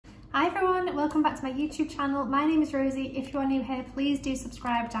Hi everyone, welcome back to my YouTube channel. My name is Rosie. If you are new here, please do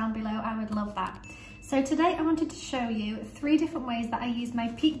subscribe down below. I would love that. So today I wanted to show you 3 different ways that I use my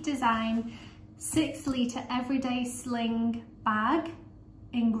Peak Design 6 litre everyday sling bag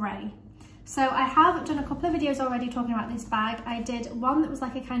in grey. So I have done a couple of videos already talking about this bag. I did one that was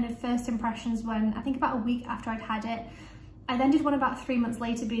like a kind of first impressions when, I think about a week after I'd had it. I then did one about 3 months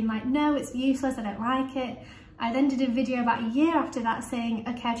later being like, no, it's useless, I don't like it. I then did a video about a year after that saying,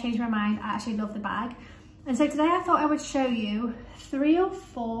 okay, I changed my mind, I actually love the bag. And so today I thought I would show you 3 or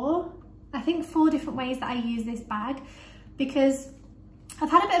 4, I think 4 different ways that I use this bag, because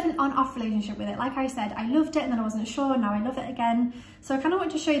I've had a bit of an on-off relationship with it. Like I said, I loved it and then I wasn't sure, now I love it again. So I kind of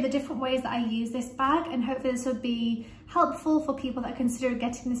want to show you the different ways that I use this bag, and hopefully this will be helpful for people that consider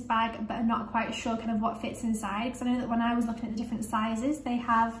getting this bag but are not quite sure kind of what fits inside. Because I know that when I was looking at the different sizes, they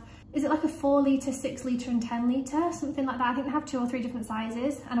have, is it like a 4 litre, 6 litre and 10 litre, something like that. I think they have 2 or 3 different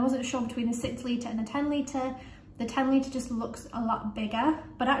sizes, and I wasn't sure between the 6 litre and the 10 litre. The 10 litre just looks a lot bigger,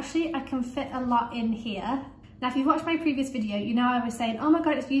 but actually I can fit a lot in here. Now, if you've watched my previous video, you know I was saying, oh my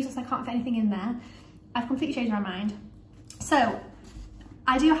God, it's useless, I can't fit anything in there. I've completely changed my mind. So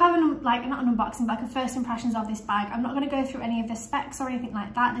I do have not an unboxing, but like a first impressions of this bag. I'm not going to go through any of the specs or anything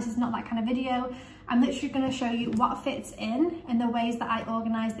like that. This is not that kind of video. I'm literally going to show you what fits in and the ways that I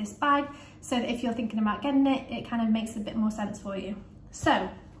organize this bag, so that if you're thinking about getting it, it kind of makes a bit more sense for you. So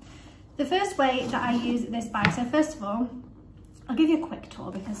the first way that I use this bag, so first of all, I'll give you a quick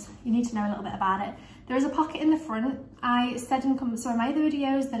tour because you need to know a little bit about it. There is a pocket in the front. I said in my other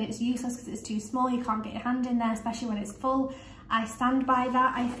videos that it's useless because it's too small, you can't get your hand in there, especially when it's full. I stand by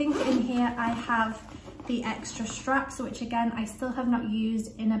that. I think in here I have the extra straps, which again, I still have not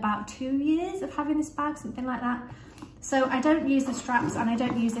used in about 2 years of having this bag, something like that. So I don't use the straps and I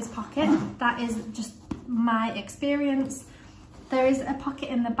don't use this pocket. That is just my experience. There is a pocket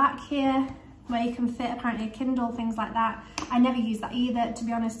in the back here where you can fit apparently a Kindle, things like that. I never use that either, to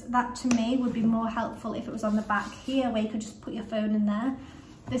be honest. That to me would be more helpful if it was on the back here where you could just put your phone in there.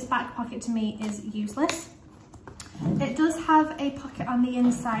 This back pocket to me is useless. It does have a pocket on the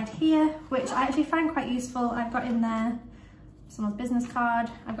inside here, which I actually find quite useful. I've got in there someone's business card,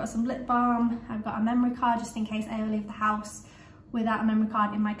 I've got some lip balm, I've got a memory card just in case I ever leave the house without a memory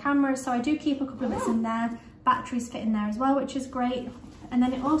card in my camera. So I do keep a couple of bits in there. Batteries fit in there as well, which is great. And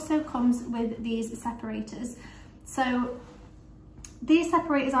then it also comes with these separators. So these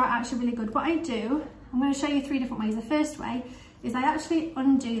separators are actually really good. What I do, I'm going to show you 3 different ways. The first way is I actually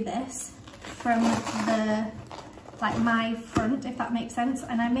undo this from the, like my front, if that makes sense,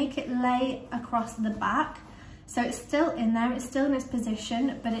 and I make it lay across the back. So it's still in there, it's still in its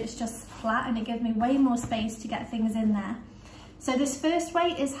position, but it's just flat and it gives me way more space to get things in there. So this first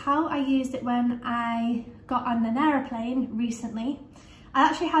way is how I used it when I got on an aeroplane recently. I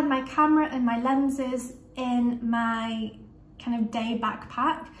actually had my camera and my lenses in my kind of day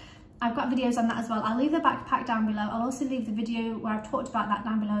backpack. I've got videos on that as well. I'll leave the backpack down below. I'll also leave the video where I've talked about that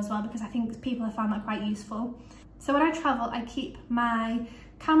down below as well, because I think people have found that quite useful. So when I travel, I keep my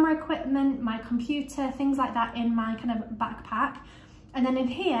camera equipment, my computer, things like that in my kind of backpack. And then in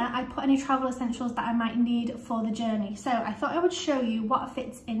here, I put any travel essentials that I might need for the journey. So I thought I would show you what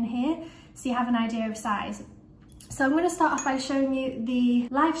fits in here so you have an idea of size. So I'm going to start off by showing you the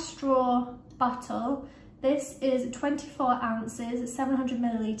Life Straw bottle. This is 24 ounces, 700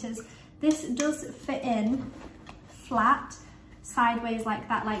 millilitres. This does fit in flat, sideways like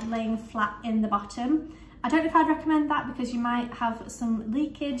that, like laying flat in the bottom. I don't know if I'd recommend that because you might have some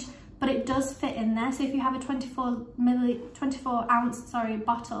leakage, but it does fit in there. So if you have a 24 ounce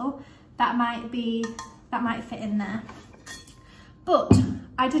bottle, that might fit in there. But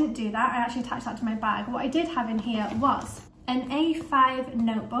I didn't do that. I actually attached that to my bag. What I did have in here was an A5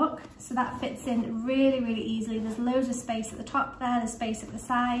 notebook. So that fits in really, really easily. There's loads of space at the top there, there's space at the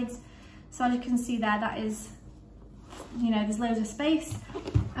sides. So as you can see there, that is, you know, there's loads of space.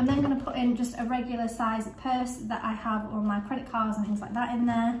 I'm then going to put in just a regular size purse that I have all my credit cards and things like that in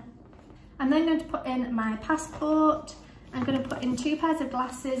there. I'm then going to put in my passport. I'm going to put in 2 pairs of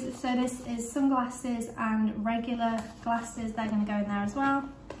glasses. So this is sunglasses and regular glasses. They're going to go in there as well.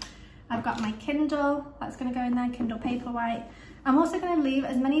 I've got my Kindle. That's going to go in there, Kindle Paperwhite. I'm also going to leave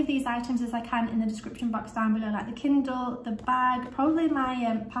as many of these items as I can in the description box down below, like the Kindle, the bag, probably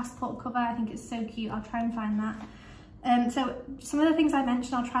my passport cover. I think it's so cute. I'll try and find that. So some of the things I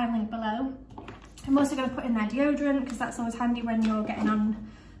mentioned, I'll try and link below. I'm also going to put in their deodorant because that's always handy when you're getting on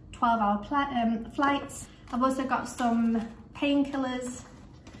 12-hour flights. I've also got some painkillers.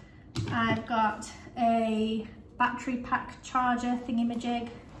 I've got a battery pack charger thingy-majig.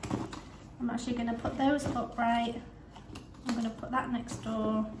 I'm actually going to put those upright. I'm going to put that next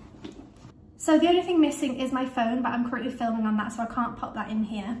door. So the only thing missing is my phone, but I'm currently filming on that, so I can't pop that in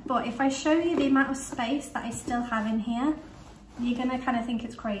here. But if I show you the amount of space that I still have in here, you're gonna kind of think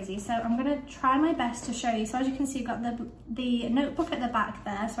it's crazy. So I'm gonna try my best to show you. So as you can see, you've got the notebook at the back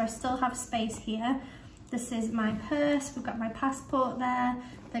there, so I still have space here. This is my purse, we've got my passport there,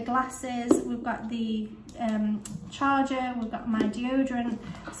 the glasses, we've got the charger, we've got my deodorant.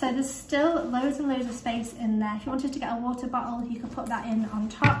 So there's still loads and loads of space in there. If you wanted to get a water bottle, you could put that in on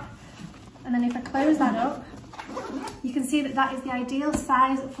top. And then if I close that up, you can see that that is the ideal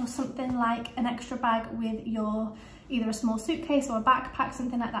size for something like an extra bag with your either a small suitcase or a backpack,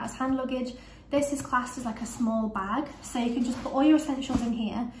 something like that as hand luggage. This is classed as like a small bag, so you can just put all your essentials in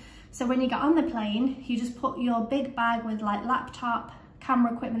here. So when you get on the plane, you just put your big bag with like laptop,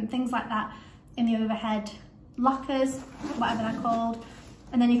 camera equipment, things like that in the overhead lockers, whatever they're called.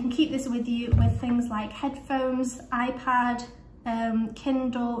 And then you can keep this with you with things like headphones, iPad,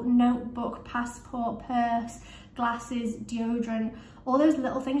 Kindle, notebook, passport, purse, glasses, deodorant, all those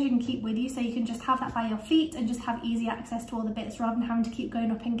little things you can keep with you, so you can just have that by your feet and just have easy access to all the bits rather than having to keep going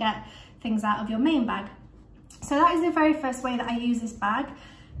up and get things out of your main bag. So that is the very first way that I use this bag.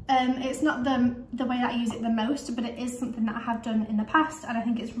 It's not the way that I use it the most, but it is something that I have done in the past, and I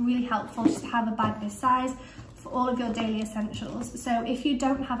think it's really helpful just to have a bag this size for all of your daily essentials. So if you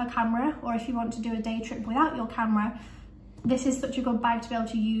don't have a camera, or if you want to do a day trip without your camera, this is such a good bag to be able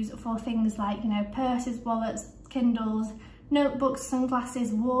to use for things like, you know, purses, wallets, Kindles, notebooks,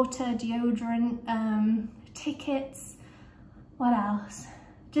 sunglasses, water, deodorant, tickets, what else?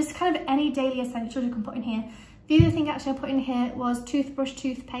 Just kind of any daily essentials you can put in here. The other thing actually I put in here was toothbrush,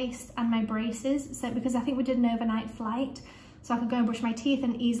 toothpaste and my braces. So because I think we did an overnight flight, so I could go and brush my teeth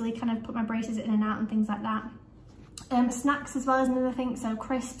and easily kind of put my braces in and out and things like that. Snacks as well as another thing, so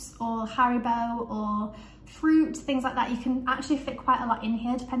crisps or Haribo or fruit, things like that. You can actually fit quite a lot in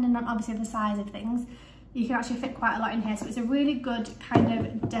here depending on obviously the size of things. You can actually fit quite a lot in here, so it's a really good kind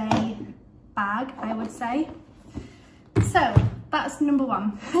of day bag, I would say. So that's number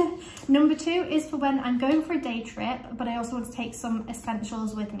one. Number two is for when I'm going for a day trip, but I also want to take some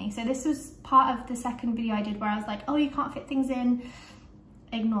essentials with me. So this was part of the second video I did where I was like, oh, you can't fit things in,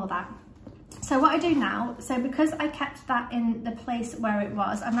 ignore that. So what I do now, so because I kept that in the place where it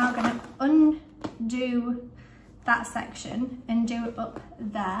was, I'm now going to undo that section and do it up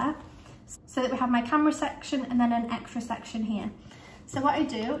there, so that we have my camera section and then an extra section here. So what I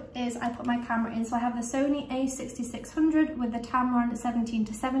do is I put my camera in. So I have the Sony a6600 with the Tamron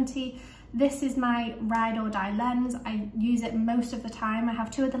 17-70. This is my ride or die lens. I use it most of the time. I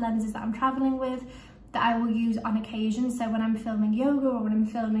have two other lenses that I'm traveling with that I will use on occasion. So when I'm filming yoga or when I'm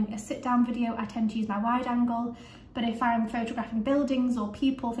filming a sit down video, I tend to use my wide angle. But if I'm photographing buildings or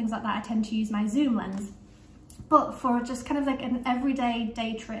people, things like that, I tend to use my zoom lens. But for just kind of like an everyday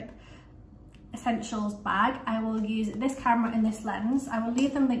day trip essentials bag, I will use this camera and this lens. I will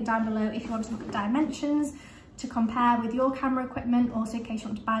leave them linked down below if you want to look at dimensions to compare with your camera equipment, also in case you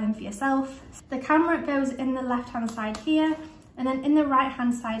want to buy them for yourself. The camera goes in the left hand side here, and then in the right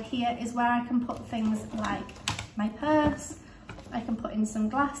hand side here is where I can put things like my purse, I can put in some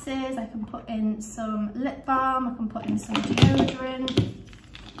glasses, I can put in some lip balm, I can put in some deodorant,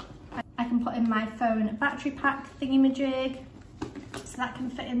 I can put in my phone battery pack thingamajig, so that can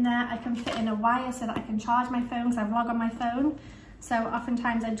fit in there. I can fit in a wire so that I can charge my phone because I vlog on my phone. So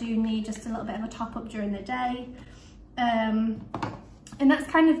oftentimes I do need just a little bit of a top up during the day. And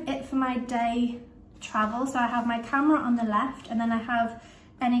that's kind of it for my day travel. So I have my camera on the left, and then I have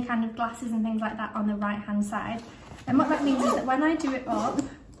any kind of glasses and things like that on the right hand side. And what that means is that when I do it up,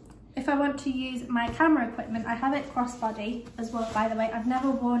 if I want to use my camera equipment, I have it crossbody as well, by the way. I've never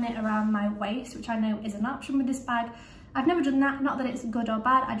worn it around my waist, which I know is an option with this bag. I've never done that, not that it's good or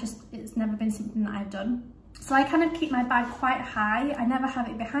bad, it's never been something that I've done. So I kind of keep my bag quite high. I never have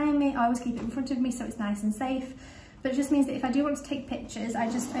it behind me, I always keep it in front of me so it's nice and safe. But it just means that if I do want to take pictures, I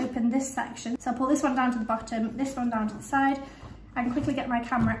just open this section. So I'll pull this one down to the bottom, this one down to the side. I can quickly get my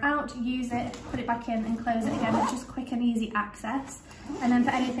camera out, use it, put it back in and close it again. It's just quick and easy access. And then for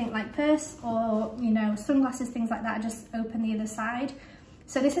anything like purse or, you know, sunglasses, things like that, I just open the other side.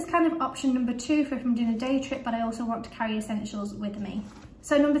 So this is kind of option number two for if I'm doing a day trip, but I also want to carry essentials with me.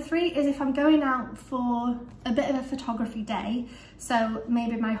 So number three is if I'm going out for a bit of a photography day. So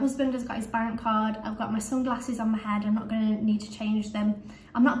maybe my husband has got his bank card, I've got my sunglasses on my head, I'm not going to need to change them.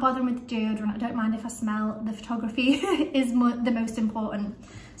 I'm not bothering with the deodorant, I don't mind if I smell, the photography is the most important.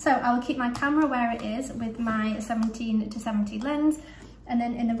 So I will keep my camera where it is with my 17-70 lens. And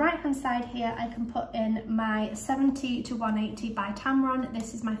then in the right hand side here, I can put in my 70-180 by Tamron.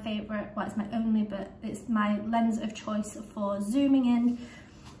 This is my favorite, well, it's my only, but it's my lens of choice for zooming in.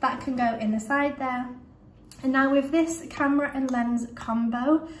 that can go in the side there. And now with this camera and lens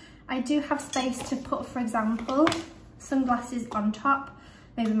combo, I do have space to put, for example, sunglasses on top,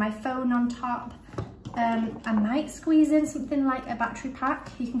 maybe my phone on top. I might squeeze in something like a battery pack.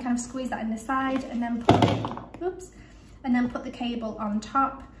 You can kind of squeeze that in the side and then put the cable on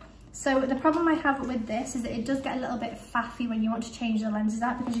top. So the problem I have with this is that it does get a little bit faffy when you want to change the lenses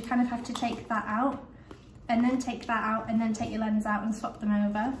out, because you kind of have to take that out and then take that out and then take your lens out and swap them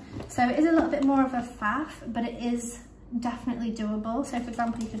over. So it is a little bit more of a faff, but it is definitely doable. So for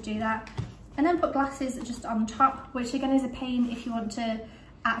example, you could do that and then put glasses just on top, which again is a pain if you want to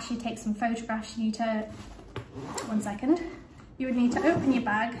actually take some photographs. You need to, you would need to open your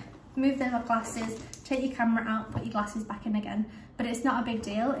bag, move the glasses, take your camera out, put your glasses back in again. But it's not a big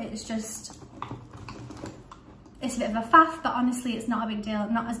deal, it's just, it's a bit of a faff, but honestly it's not a big deal,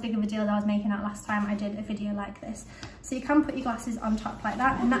 not as big of a deal as I was making out last time I did a video like this. So you can put your glasses on top like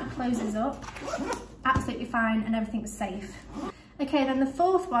that, and that closes up absolutely fine and everything's safe. Okay, then the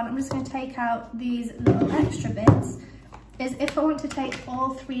fourth one, I'm just going to take out these little extra bits, is if I want to take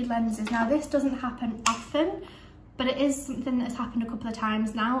all 3 lenses. Now this doesn't happen often, but it is something that's happened a couple of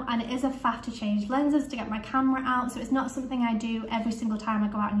times now, and it is a faff to change lenses to get my camera out, so it's not something I do every single time I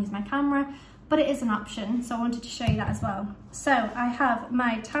go out and use my camera, but it is an option, so I wanted to show you that as well. So I have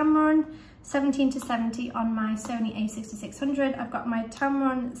my Tamron 17-70 on my Sony a6600. I've got my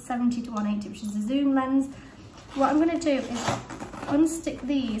Tamron 70-180, which is a zoom lens. What I'm going to do is unstick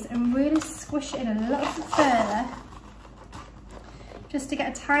these and really squish it in a little bit further, just to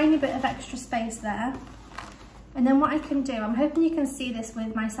get a tiny bit of extra space there. And then what I can do, I'm hoping you can see this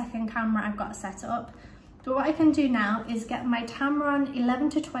with my second camera I've got set up, but what I can do now is get my Tamron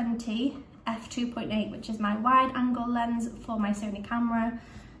 11-20 f2.8, which is my wide angle lens for my Sony camera,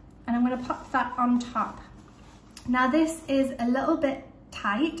 and I'm going to pop that on top. Now this is a little bit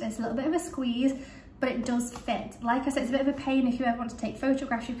tight, it's a little bit of a squeeze, but it does fit. Like I said, it's a bit of a pain if you ever want to take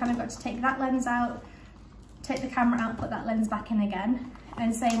photographs. You've kind of got to take that lens out, take the camera out, put that lens back in again.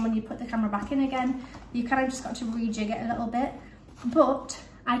 And same when you put the camera back in again, you kind of just got to rejig it a little bit. But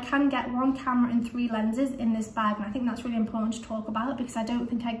I can get 1 camera and 3 lenses in this bag, and I think that's really important to talk about, because I don't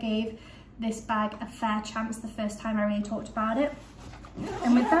think I gave this bag a fair chance the first time I really talked about it.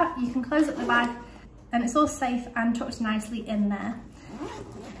 And with that, you can close up the bag and it's all safe and tucked nicely in there.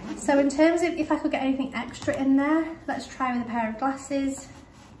 So in terms of if I could get anything extra in there, let's try with a pair of glasses.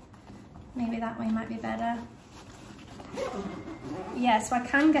 Maybe that way might be better. Yeah, so I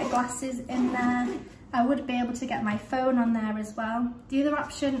can get glasses in there. I would be able to get my phone on there as well. The other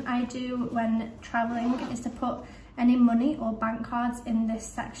option I do when traveling is to put any money or bank cards in this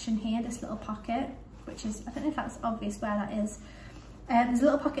section here, this little pocket, which is, I don't know if that's obvious where that is. There's a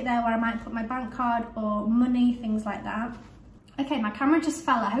little pocket there where I might put my bank card or money, things like that. Okay, my camera just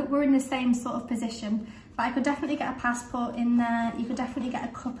fell. I hope we're in the same sort of position, but I could definitely get a passport in there. You could definitely get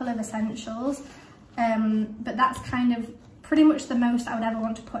a couple of essentials, but that's kind of pretty much the most I would ever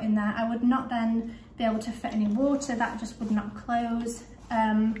want to put in there. I would not then be able to fit any water, that just would not close.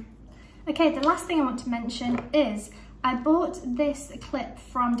 Okay, the last thing I want to mention is I bought this clip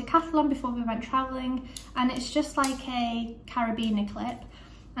from Decathlon before we went traveling, and it's just like a carabiner clip,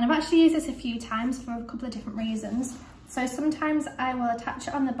 and I've actually used this a few times for a couple of different reasons. So sometimes I will attach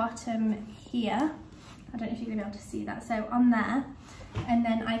it on the bottom here. I don't know if you're gonna be able to see that. So on there, and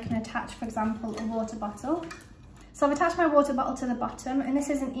then I can attach, for example, a water bottle. So I've attached my water bottle to the bottom, and this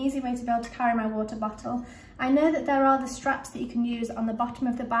is an easy way to be able to carry my water bottle. I know that there are the straps that you can use on the bottom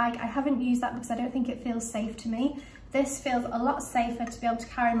of the bag. I haven't used that because I don't think it feels safe to me. This feels a lot safer to be able to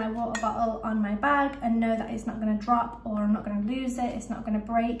carry my water bottle on my bag and know that it's not going to drop, or I'm not going to lose it, it's not going to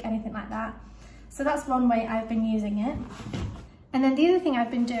break, anything like that. So that's one way I've been using it. And then the other thing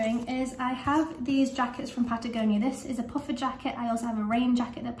I've been doing is I have these jackets from Patagonia. This is a puffer jacket. I also have a rain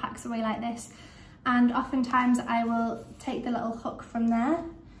jacket that packs away like this. And oftentimes I will take the little hook from there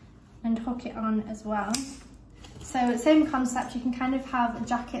and hook it on as well. So same concept, you can kind of have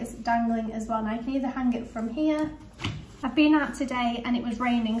jackets dangling as well. Now you can either hang it from here. I've been out today and it was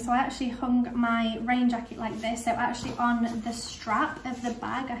raining, so I actually hung my rain jacket like this. So actually on the strap of the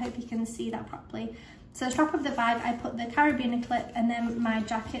bag, I hope you can see that properly. So the strap of the bag, I put the carabiner clip and then my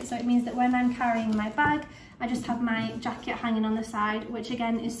jacket. So it means that when I'm carrying my bag, I just have my jacket hanging on the side, which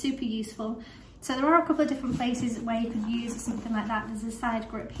again is super useful. So there are a couple of different places where you could use something like that. There's a side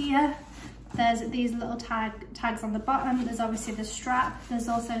grip here. There's these little tags on the bottom. There's obviously the strap. There's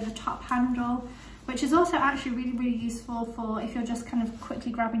also the top handle, which is also actually really, really useful for if you're just kind of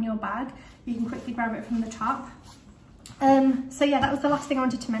quickly grabbing your bag. You can quickly grab it from the top. So yeah, that was the last thing I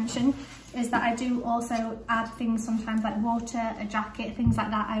wanted to mention. is that I do also add things sometimes like water, a jacket, things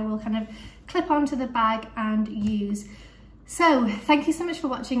like that. I will kind of clip onto the bag and use. So thank you so much for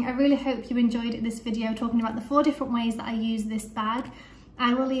watching. I really hope you enjoyed this video talking about the 4 different ways that I use this bag.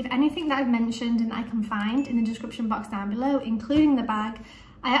 I will leave anything that I've mentioned and I can find in the description box down below, including the bag.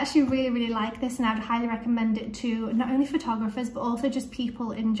 I actually really like this, and I would highly recommend it to not only photographers but also just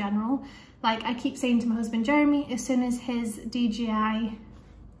people in general. Like I keep saying to my husband Jeremy, as soon as his DJI,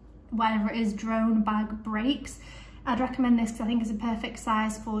 whatever it is, drone bag breaks, I'd recommend this because I think it's a perfect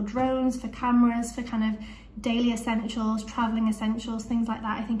size for drones, for cameras, for kind of daily essentials, traveling essentials, things like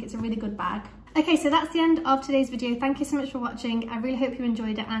that. I think it's a really good bag. Okay, so that's the end of today's video. Thank you so much for watching. I really hope you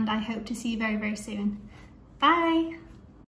enjoyed it, and I hope to see you very soon. Bye.